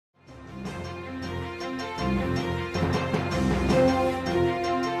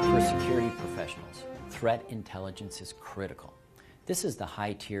Threat intelligence is critical. This is the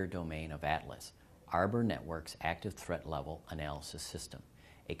high-tier domain of Atlas, Arbor Network's active threat level analysis system,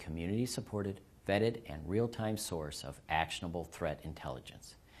 a community-supported, vetted, and real-time source of actionable threat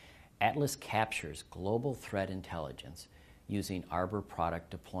intelligence. Atlas captures global threat intelligence using Arbor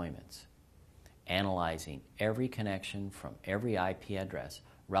product deployments, analyzing every connection from every IP address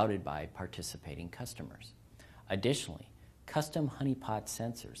routed by participating customers. Additionally, custom honeypot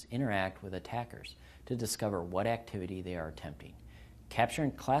sensors interact with attackers to discover what activity they are attempting, capture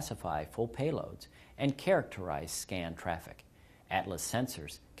and classify full payloads, and characterize scan traffic. Atlas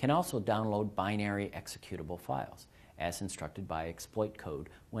sensors can also download binary executable files, as instructed by exploit code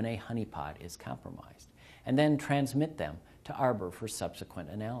when a honeypot is compromised, and then transmit them to Arbor for subsequent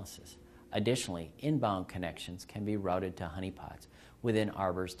analysis. Additionally, inbound connections can be routed to honeypots within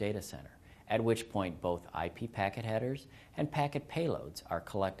Arbor's data center, at which point both IP packet headers and packet payloads are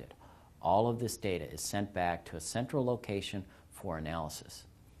collected. All of this data is sent back to a central location for analysis.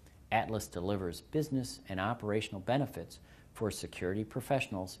 Atlas delivers business and operational benefits for security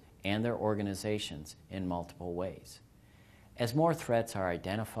professionals and their organizations in multiple ways. As more threats are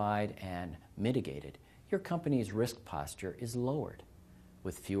identified and mitigated, your company's risk posture is lowered.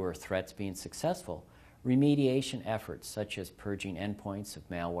 With fewer threats being successful, remediation efforts such as purging endpoints of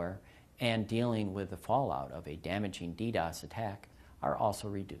malware and dealing with the fallout of a damaging DDoS attack are also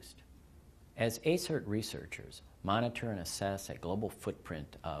reduced. As ACERT researchers monitor and assess a global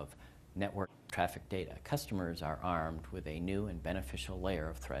footprint of network traffic data, customers are armed with a new and beneficial layer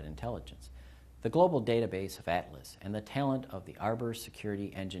of threat intelligence. The global database of Atlas and the talent of the Arbor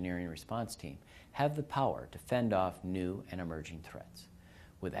Security Engineering Response Team have the power to fend off new and emerging threats.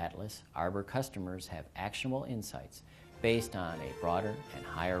 With Atlas, Arbor customers have actionable insights based on a broader and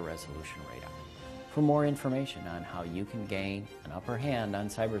higher resolution radar. For more information on how you can gain an upper hand on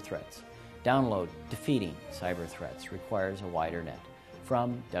cyber threats, download Defeating Cyber Threats Requires a Wider Net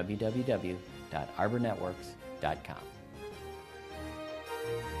from www.arbornetworks.com.